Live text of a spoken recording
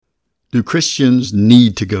Do Christians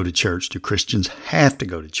need to go to church? Do Christians have to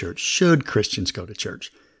go to church? Should Christians go to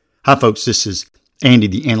church? Hi, folks. This is Andy,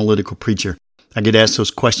 the analytical preacher. I get asked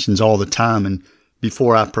those questions all the time, and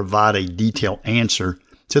before I provide a detailed answer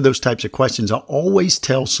to those types of questions, I always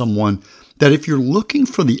tell someone that if you're looking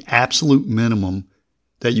for the absolute minimum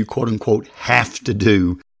that you quote-unquote have to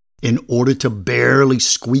do in order to barely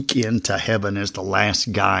squeak into heaven as the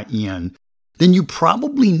last guy in, then you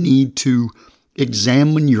probably need to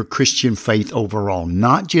examine your Christian faith overall,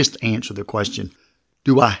 not just answer the question,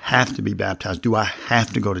 do I have to be baptized? Do I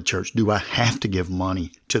have to go to church? Do I have to give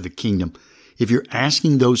money to the kingdom? If you're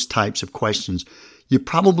asking those types of questions, you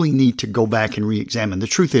probably need to go back and re-examine. The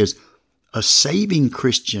truth is, a saving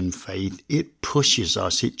Christian faith, it pushes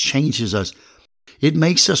us, it changes us. It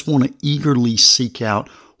makes us want to eagerly seek out,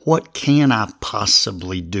 what can I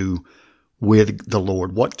possibly do with the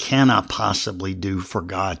Lord? What can I possibly do for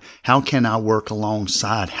God? How can I work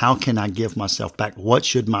alongside? How can I give myself back? What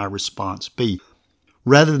should my response be?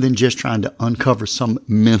 Rather than just trying to uncover some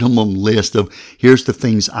minimum list of here's the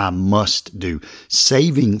things I must do.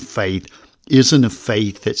 Saving faith isn't a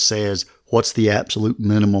faith that says, what's the absolute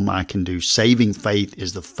minimum I can do? Saving faith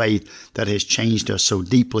is the faith that has changed us so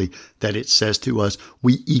deeply that it says to us,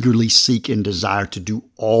 we eagerly seek and desire to do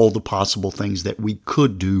all the possible things that we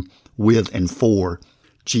could do with and for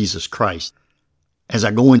Jesus Christ. As I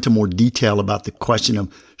go into more detail about the question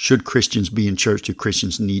of should Christians be in church, do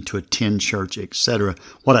Christians need to attend church, etc.,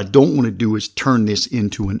 what I don't want to do is turn this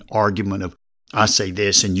into an argument of I say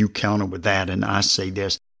this and you counter with that and I say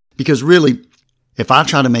this. Because really, if I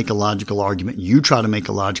try to make a logical argument, you try to make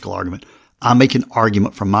a logical argument, I make an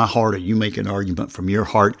argument from my heart or you make an argument from your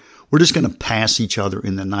heart, we're just going to pass each other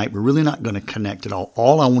in the night. We're really not going to connect at all.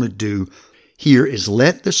 All I want to do here is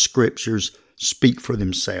let the scriptures speak for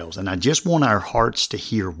themselves. And I just want our hearts to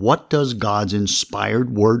hear, what does God's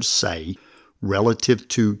inspired word say relative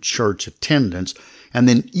to church attendance? And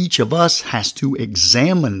then each of us has to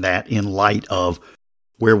examine that in light of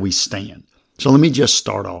where we stand. So let me just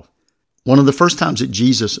start off. One of the first times that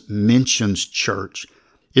Jesus mentions church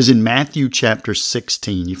is in Matthew chapter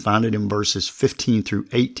 16. You find it in verses 15 through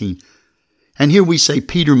 18. And here we say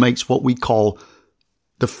Peter makes what we call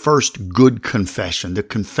the first good confession, the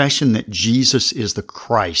confession that Jesus is the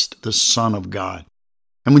Christ, the Son of God.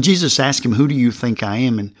 And when Jesus asked him, who do you think I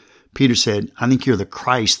am? And Peter said, I think you're the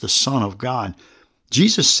Christ, the Son of God.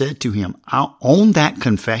 Jesus said to him, on that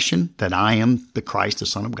confession that I am the Christ, the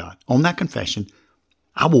Son of God, on that confession,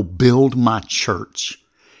 I will build my church,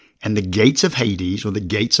 and the gates of Hades, or the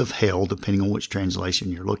gates of hell, depending on which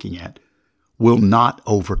translation you're looking at, will not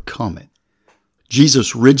overcome it.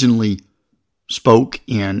 Jesus originally spoke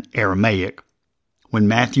in Aramaic. When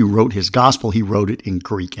Matthew wrote his gospel, he wrote it in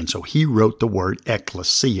Greek, and so he wrote the word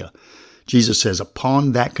ecclesia. Jesus says,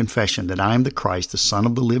 upon that confession that I am the Christ, the Son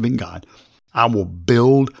of the living God, I will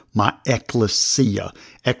build my ecclesia.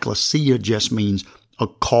 Ecclesia just means a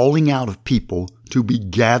calling out of people to be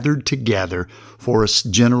gathered together for a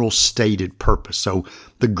general stated purpose. So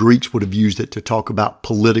the Greeks would have used it to talk about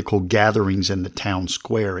political gatherings in the town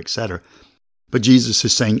square, etc. But Jesus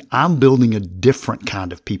is saying, I'm building a different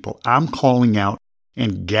kind of people. I'm calling out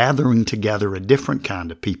and gathering together a different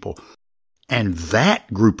kind of people. And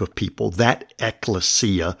that group of people, that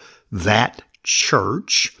ecclesia, that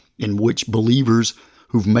church in which believers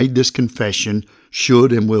who've made this confession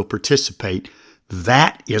should and will participate,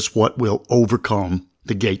 that is what will overcome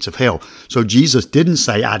the gates of hell. So Jesus didn't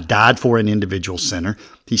say, I died for an individual sinner.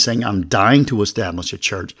 He's saying, I'm dying to establish a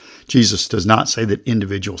church. Jesus does not say that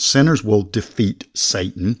individual sinners will defeat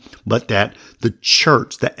Satan, but that the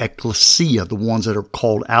church, the ecclesia, the ones that are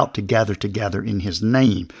called out to gather together in his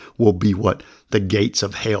name, will be what the gates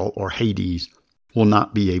of hell or Hades will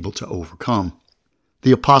not be able to overcome.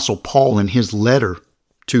 The Apostle Paul, in his letter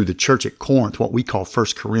to the church at Corinth, what we call 1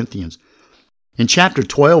 Corinthians, in chapter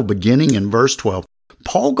 12, beginning in verse 12,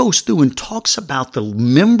 Paul goes through and talks about the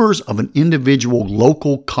members of an individual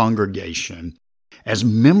local congregation as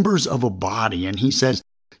members of a body. And he says,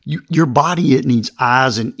 your body, it needs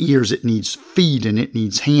eyes and ears, it needs feet, and it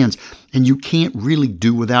needs hands. And you can't really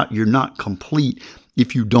do without. You're not complete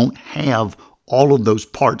if you don't have all of those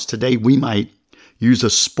parts. Today, we might use a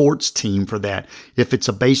sports team for that. If it's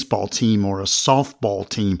a baseball team or a softball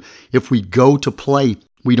team, if we go to play,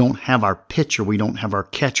 we don't have our pitcher, we don't have our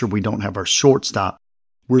catcher, we don't have our shortstop.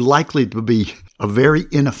 We're likely to be a very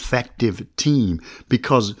ineffective team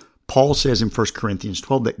because Paul says in 1 Corinthians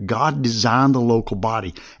 12 that God designed the local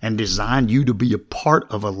body and designed you to be a part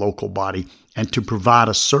of a local body and to provide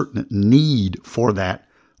a certain need for that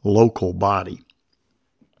local body.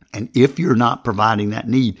 And if you're not providing that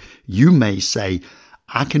need, you may say,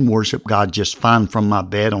 I can worship God just fine from my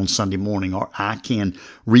bed on Sunday morning, or I can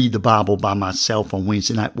read the Bible by myself on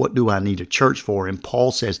Wednesday night. What do I need a church for? And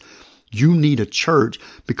Paul says, you need a church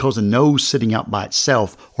because a nose sitting out by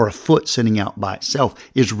itself or a foot sitting out by itself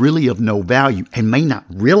is really of no value and may not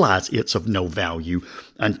realize it's of no value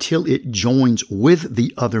until it joins with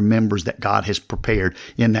the other members that God has prepared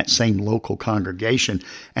in that same local congregation.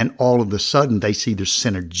 And all of a sudden they see the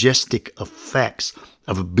synergistic effects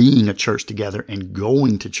of being a church together and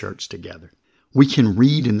going to church together. We can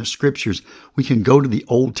read in the scriptures, we can go to the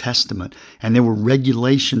Old Testament, and there were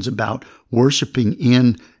regulations about worshiping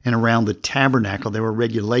in and around the tabernacle. There were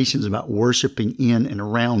regulations about worshiping in and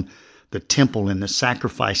around the temple and the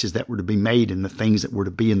sacrifices that were to be made and the things that were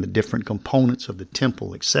to be in the different components of the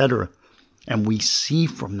temple, etc. And we see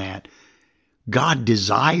from that, God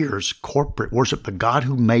desires corporate worship. The God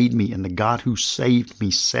who made me and the God who saved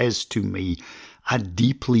me says to me, I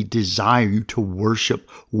deeply desire you to worship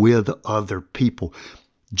with other people.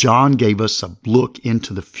 John gave us a look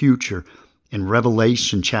into the future in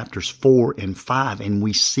Revelation chapters 4 and 5, and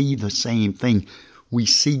we see the same thing. We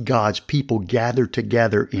see God's people gather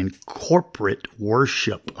together in corporate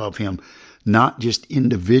worship of Him, not just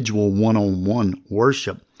individual one-on-one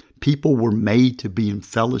worship. People were made to be in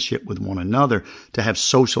fellowship with one another, to have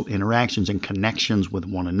social interactions and connections with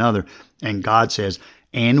one another. And God says,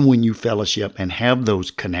 and when you fellowship and have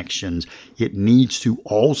those connections, it needs to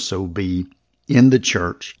also be in the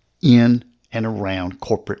church, in and around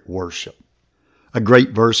corporate worship. A great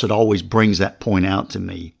verse that always brings that point out to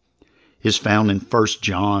me is found in 1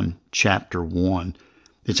 John chapter 1.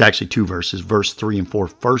 It's actually two verses, verse 3 and 4.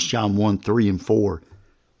 1 John 1, 3 and 4.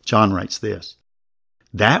 John writes this,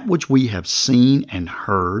 that which we have seen and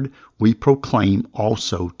heard, we proclaim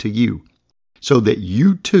also to you, so that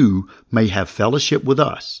you too may have fellowship with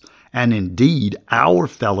us. And indeed, our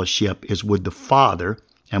fellowship is with the Father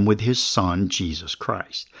and with His Son, Jesus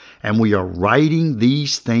Christ. And we are writing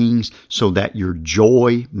these things so that your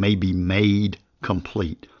joy may be made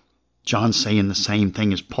complete. John's saying the same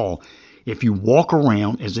thing as Paul. If you walk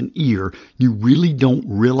around as an ear, you really don't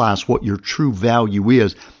realize what your true value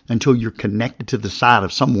is until you're connected to the side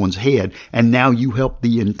of someone's head, and now you help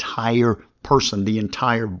the entire person, the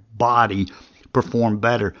entire body perform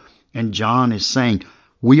better. And John is saying,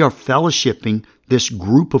 we are fellowshipping this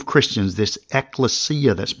group of Christians, this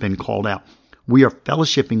ecclesia that's been called out. We are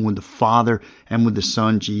fellowshipping with the Father and with the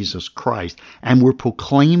Son, Jesus Christ. And we're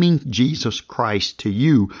proclaiming Jesus Christ to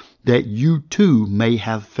you that you too may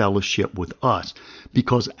have fellowship with us.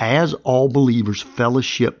 Because as all believers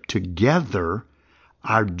fellowship together,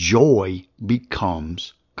 our joy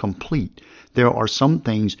becomes complete. There are some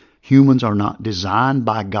things humans are not designed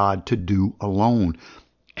by God to do alone.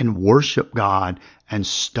 And worship God and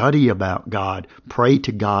study about God, pray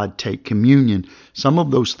to God, take communion. Some of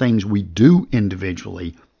those things we do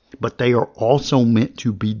individually, but they are also meant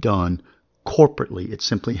to be done corporately. It's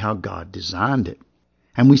simply how God designed it.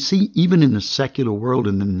 And we see even in the secular world,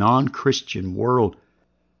 in the non-Christian world,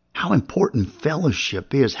 how important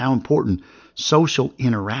fellowship is, how important social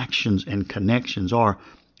interactions and connections are.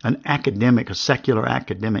 An academic, a secular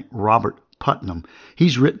academic, Robert Putnam,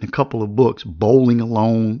 he's written a couple of books, Bowling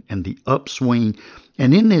Alone and The Upswing.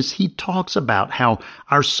 And in this, he talks about how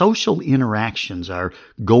our social interactions, our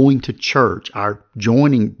going to church, our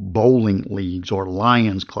joining bowling leagues or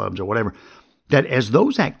Lions clubs or whatever, that as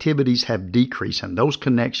those activities have decreased and those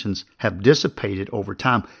connections have dissipated over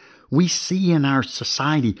time, we see in our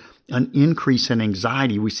society an increase in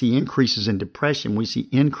anxiety. We see increases in depression. We see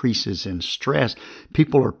increases in stress.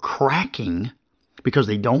 People are cracking because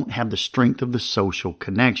they don't have the strength of the social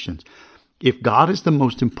connections. If God is the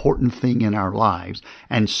most important thing in our lives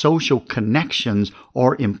and social connections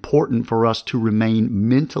are important for us to remain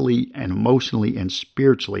mentally and emotionally and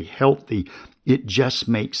spiritually healthy, it just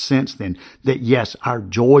makes sense then that yes, our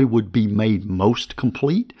joy would be made most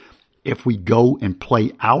complete if we go and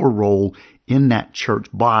play our role in that church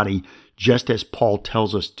body, just as Paul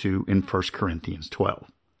tells us to in 1 Corinthians 12.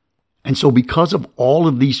 And so because of all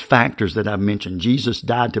of these factors that I've mentioned, Jesus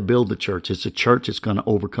died to build the church. It's a church that's going to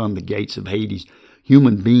overcome the gates of Hades.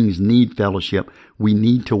 Human beings need fellowship. We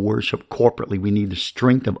need to worship corporately. We need the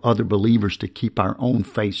strength of other believers to keep our own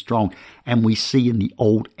faith strong. And we see in the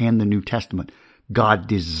Old and the New Testament, God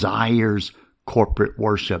desires corporate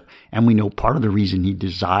worship. And we know part of the reason He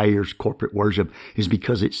desires corporate worship is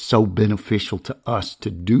because it's so beneficial to us to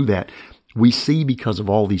do that. We see because of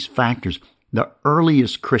all these factors, the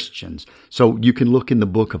earliest Christians. So you can look in the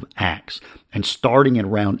book of Acts, and starting at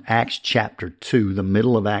around Acts chapter 2, the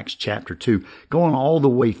middle of Acts chapter 2, going all the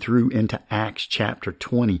way through into Acts chapter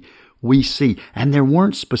 20, we see. And there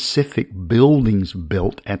weren't specific buildings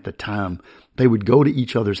built at the time. They would go to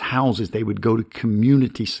each other's houses. They would go to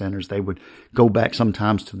community centers. They would go back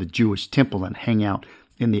sometimes to the Jewish temple and hang out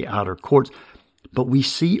in the outer courts. But we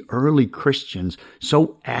see early Christians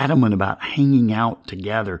so adamant about hanging out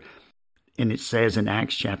together. And it says in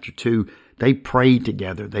Acts chapter 2, they prayed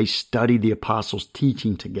together. They studied the apostles'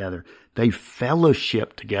 teaching together. They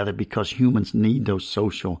fellowshiped together because humans need those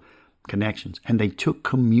social connections. And they took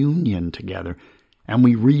communion together. And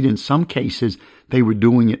we read in some cases they were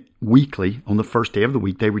doing it weekly on the first day of the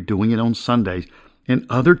week. They were doing it on Sundays. In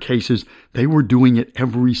other cases, they were doing it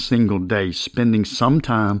every single day, spending some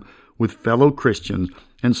time with fellow Christians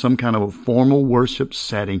in some kind of a formal worship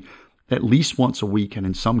setting at least once a week, and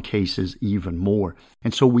in some cases even more.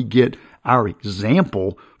 And so we get our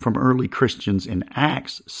example from early Christians in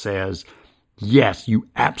Acts says, yes, you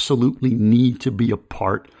absolutely need to be a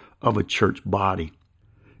part of a church body.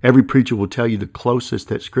 Every preacher will tell you the closest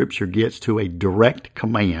that Scripture gets to a direct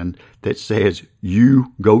command that says,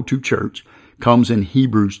 you go to church, comes in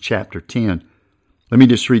Hebrews chapter 10. Let me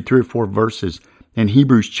just read 3 or 4 verses. In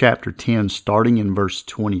Hebrews chapter 10, starting in verse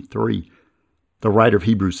 23, the writer of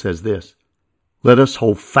Hebrews says this, let us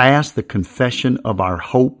hold fast the confession of our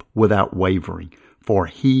hope without wavering, for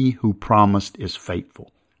he who promised is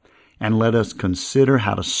faithful. And let us consider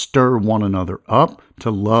how to stir one another up to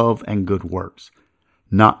love and good works,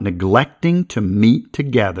 not neglecting to meet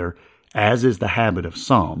together, as is the habit of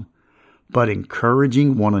some, but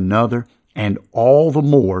encouraging one another, and all the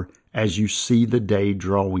more as you see the day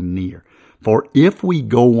drawing near. For if we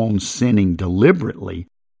go on sinning deliberately,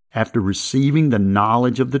 after receiving the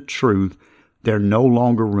knowledge of the truth, there no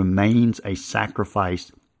longer remains a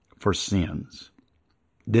sacrifice for sins.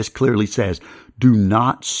 This clearly says, do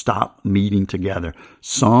not stop meeting together.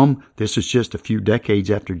 Some, this is just a few decades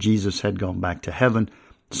after Jesus had gone back to heaven.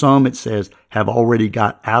 Some, it says, have already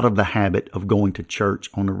got out of the habit of going to church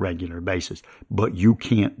on a regular basis. But you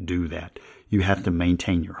can't do that. You have to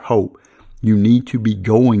maintain your hope. You need to be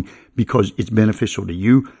going because it's beneficial to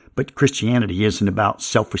you. But Christianity isn't about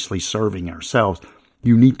selfishly serving ourselves.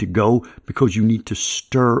 You need to go because you need to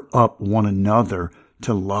stir up one another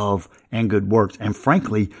to love and good works. And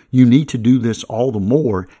frankly, you need to do this all the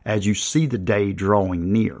more as you see the day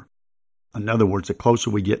drawing near. In other words, the closer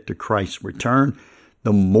we get to Christ's return,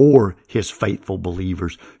 the more his faithful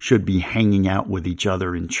believers should be hanging out with each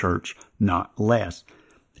other in church, not less.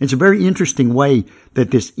 It's a very interesting way that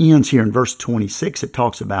this ends here in verse 26. It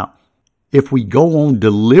talks about if we go on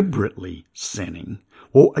deliberately sinning.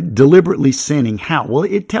 Well, deliberately sinning, how? Well,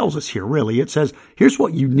 it tells us here, really. It says, here's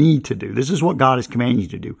what you need to do. This is what God is commanding you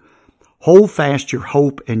to do. Hold fast your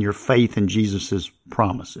hope and your faith in Jesus'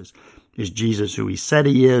 promises. Is Jesus who he said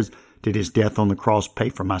he is? Did his death on the cross pay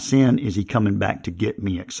for my sin? Is he coming back to get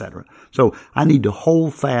me, etc.? So I need to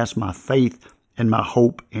hold fast my faith and my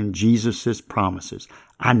hope in Jesus' promises.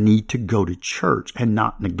 I need to go to church and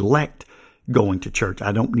not neglect going to church.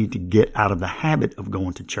 I don't need to get out of the habit of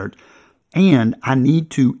going to church. And I need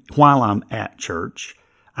to, while I'm at church,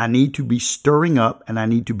 I need to be stirring up and I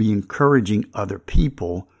need to be encouraging other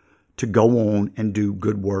people to go on and do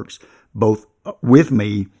good works, both with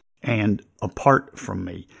me and apart from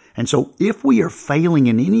me. And so if we are failing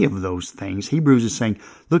in any of those things, Hebrews is saying,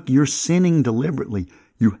 look, you're sinning deliberately.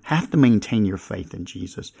 You have to maintain your faith in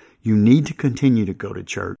Jesus. You need to continue to go to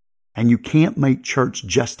church. And you can't make church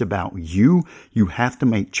just about you. You have to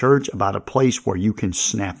make church about a place where you can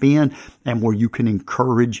snap in and where you can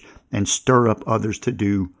encourage and stir up others to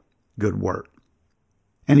do good work.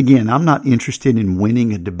 And again, I'm not interested in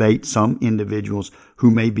winning a debate. Some individuals who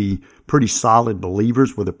may be pretty solid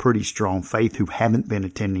believers with a pretty strong faith who haven't been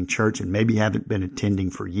attending church and maybe haven't been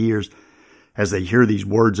attending for years, as they hear these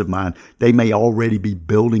words of mine, they may already be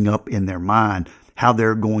building up in their mind how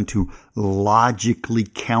they're going to logically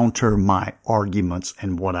counter my arguments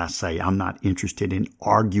and what I say. I'm not interested in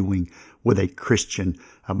arguing with a Christian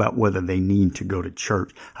about whether they need to go to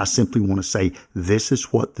church. I simply want to say, this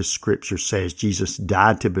is what the Scripture says. Jesus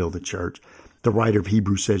died to build a church. The writer of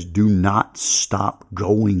Hebrews says, do not stop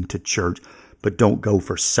going to church, but don't go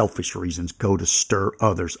for selfish reasons. Go to stir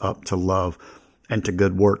others up to love and to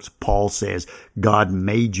good works. Paul says God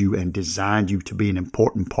made you and designed you to be an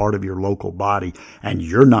important part of your local body, and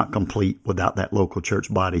you're not complete without that local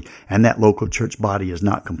church body, and that local church body is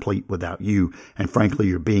not complete without you. And frankly,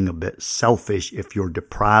 you're being a bit selfish if you're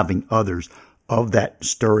depriving others of that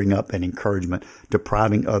stirring up and encouragement,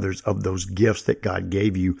 depriving others of those gifts that God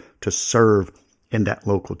gave you to serve in that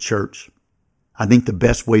local church. I think the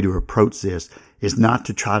best way to approach this is not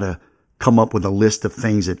to try to come up with a list of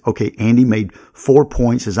things that, okay, Andy made 4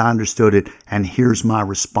 points as I understood it, and here's my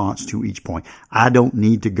response to each point. I don't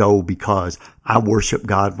need to go because I worship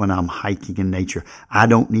God when I'm hiking in nature. I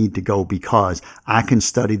don't need to go because I can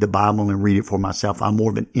study the Bible and read it for myself. I'm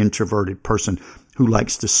more of an introverted person who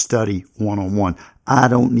likes to study one-on-one. I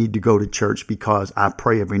don't need to go to church because I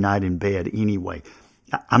pray every night in bed anyway.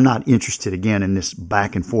 I'm not interested, again, in this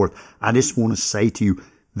back and forth. I just want to say to you,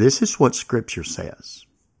 this is what Scripture says.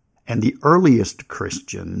 And the earliest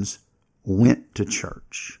Christians went to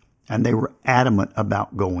church, and they were adamant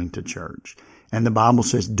about going to church. And the Bible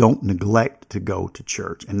says, don't neglect to go to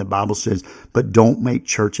church. And the Bible says, but don't make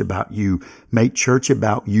church about you. Make church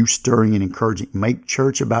about you stirring and encouraging. Make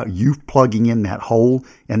church about you plugging in that hole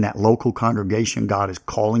in that local congregation God is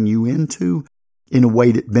calling you into in a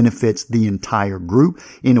way that benefits the entire group,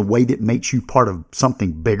 in a way that makes you part of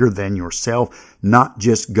something bigger than yourself, not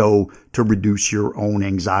just go to reduce your own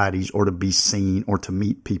anxieties or to be seen or to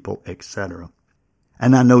meet people, etc.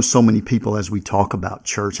 And I know so many people as we talk about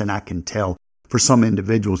church, and I can tell for some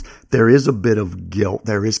individuals, there is a bit of guilt.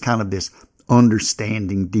 There is kind of this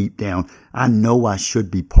understanding deep down. I know I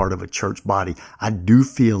should be part of a church body. I do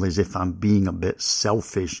feel as if I'm being a bit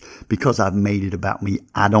selfish because I've made it about me.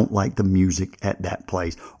 I don't like the music at that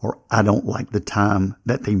place, or I don't like the time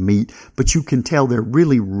that they meet. But you can tell they're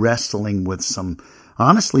really wrestling with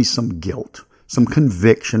honestly, some guilt, some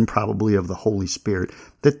conviction probably of the Holy Spirit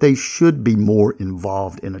that they should be more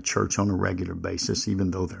involved in a church on a regular basis,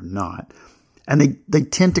 even though they're not. And they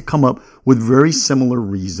tend to come up with very similar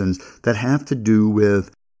reasons that have to do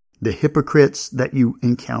with the hypocrites that you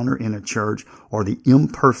encounter in a church, or the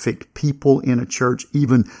imperfect people in a church,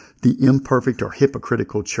 even the imperfect or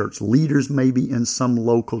hypocritical church leaders maybe in some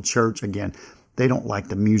local church. Again, they don't like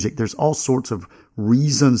the music. There's all sorts of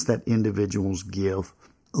reasons that individuals give.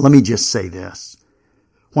 Let me just say this.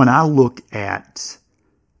 When I look at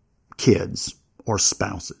kids or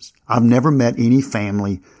spouses, I've never met any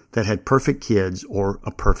family that had perfect kids or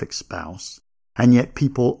a perfect spouse. And yet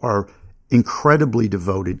people are incredibly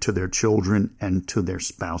devoted to their children and to their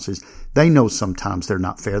spouses. They know sometimes they're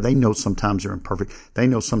not fair. They know sometimes they're imperfect. They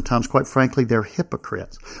know sometimes, quite frankly, they're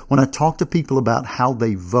hypocrites. When I talk to people about how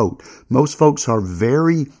they vote, most folks are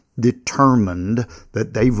very determined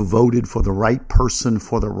that they've voted for the right person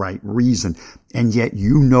for the right reason. And yet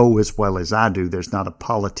you know as well as I do, there's not a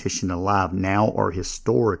politician alive now or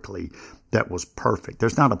historically that was perfect.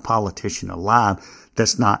 There's not a politician alive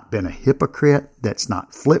that's not been a hypocrite, that's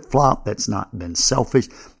not flip-flop, that's not been selfish.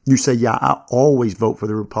 You say, yeah, I always vote for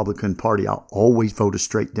the Republican Party. I'll always vote a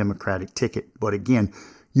straight Democratic ticket. But again,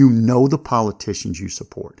 you know the politicians you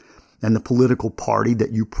support and the political party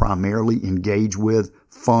that you primarily engage with,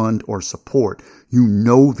 fund, or support. You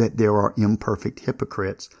know that there are imperfect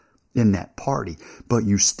hypocrites in that party, but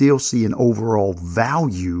you still see an overall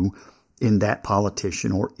value in that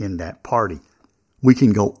politician or in that party. We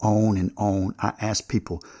can go on and on. I ask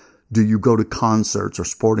people, do you go to concerts or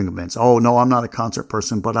sporting events? Oh, no, I'm not a concert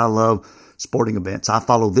person, but I love sporting events. I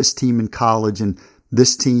follow this team in college and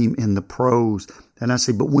this team in the pros. And I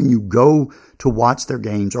say, but when you go to watch their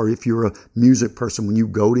games, or if you're a music person, when you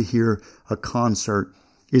go to hear a concert,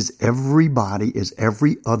 is every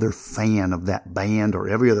other fan of that band or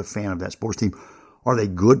every other fan of that sports team, are they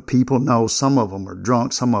good people? No, some of them are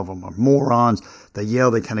drunk. Some of them are morons. They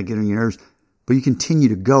yell. They kind of get on your nerves. But you continue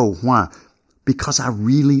to go. Why? Because I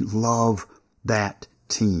really love that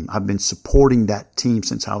team. I've been supporting that team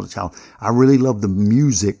since I was a child. I really love the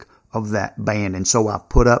music of that band. And so I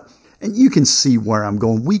put up, and you can see where I'm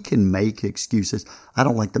going. We can make excuses. I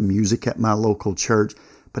don't like the music at my local church.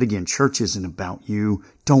 But again, church isn't about you.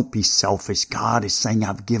 Don't be selfish. God is saying,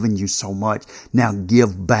 I've given you so much. Now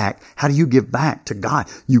give back. How do you give back to God?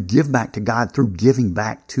 You give back to God through giving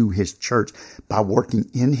back to His church, by working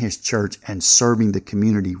in His church and serving the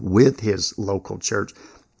community with His local church.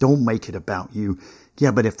 Don't make it about you.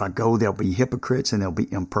 Yeah, but if I go, there'll be hypocrites and there'll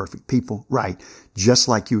be imperfect people. Right. Just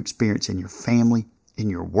like you experience in your family, in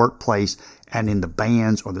your workplace, and in the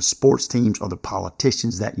bands or the sports teams or the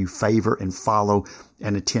politicians that you favor and follow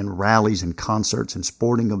and attend rallies and concerts and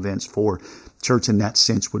sporting events for. Church in that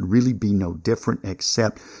sense would really be no different,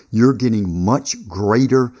 except you're getting much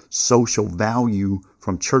greater social value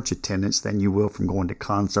from church attendance than you will from going to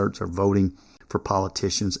concerts or voting for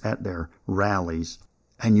politicians at their rallies.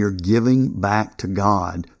 And you're giving back to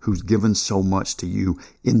God, who's given so much to you,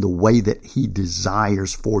 in the way that He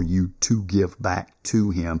desires for you to give back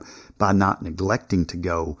to Him, by not neglecting to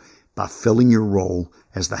go, by filling your role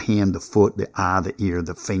as the hand, the foot, the eye, the ear,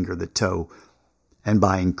 the finger, the toe. and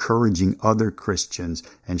by encouraging other Christians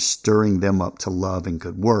and stirring them up to love and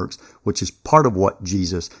good works, which is part of what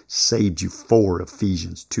Jesus saved you for,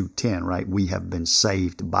 Ephesians 2:10, right? We have been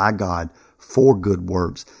saved by God for good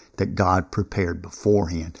works that God prepared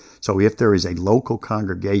beforehand. So if there is a local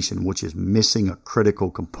congregation which is missing a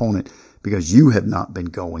critical component because you have not been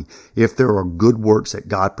going, if there are good works that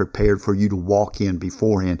God prepared for you to walk in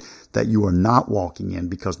beforehand that you are not walking in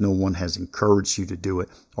because no one has encouraged you to do it,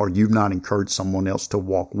 or you've not encouraged someone else to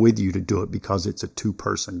walk with you to do it because it's a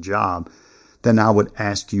two-person job, then I would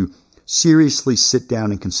ask you, seriously sit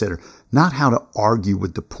down and consider not how to argue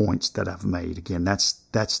with the points that I've made. Again,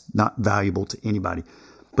 that's not valuable to anybody.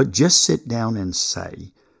 But just sit down and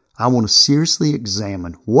say, I want to seriously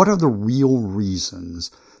examine what are the real reasons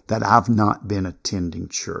that I've not been attending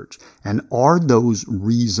church. And are those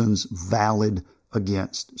reasons valid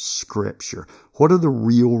against Scripture? What are the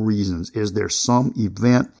real reasons? Is there some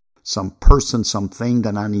event, some person, something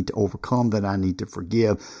that I need to overcome, that I need to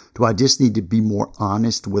forgive? Do I just need to be more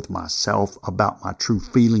honest with myself about my true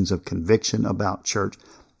feelings of conviction about church?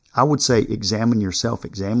 I would say examine yourself,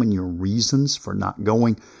 examine your reasons for not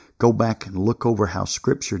going. Go back and look over how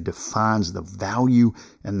Scripture defines the value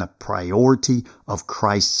and the priority of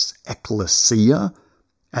Christ's ecclesia,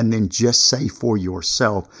 and then just say for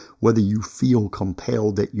yourself whether you feel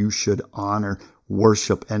compelled that you should honor,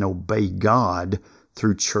 worship, and obey God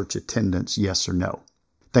through church attendance, yes or no.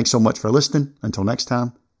 Thanks so much for listening. Until next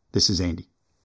time, this is Andy.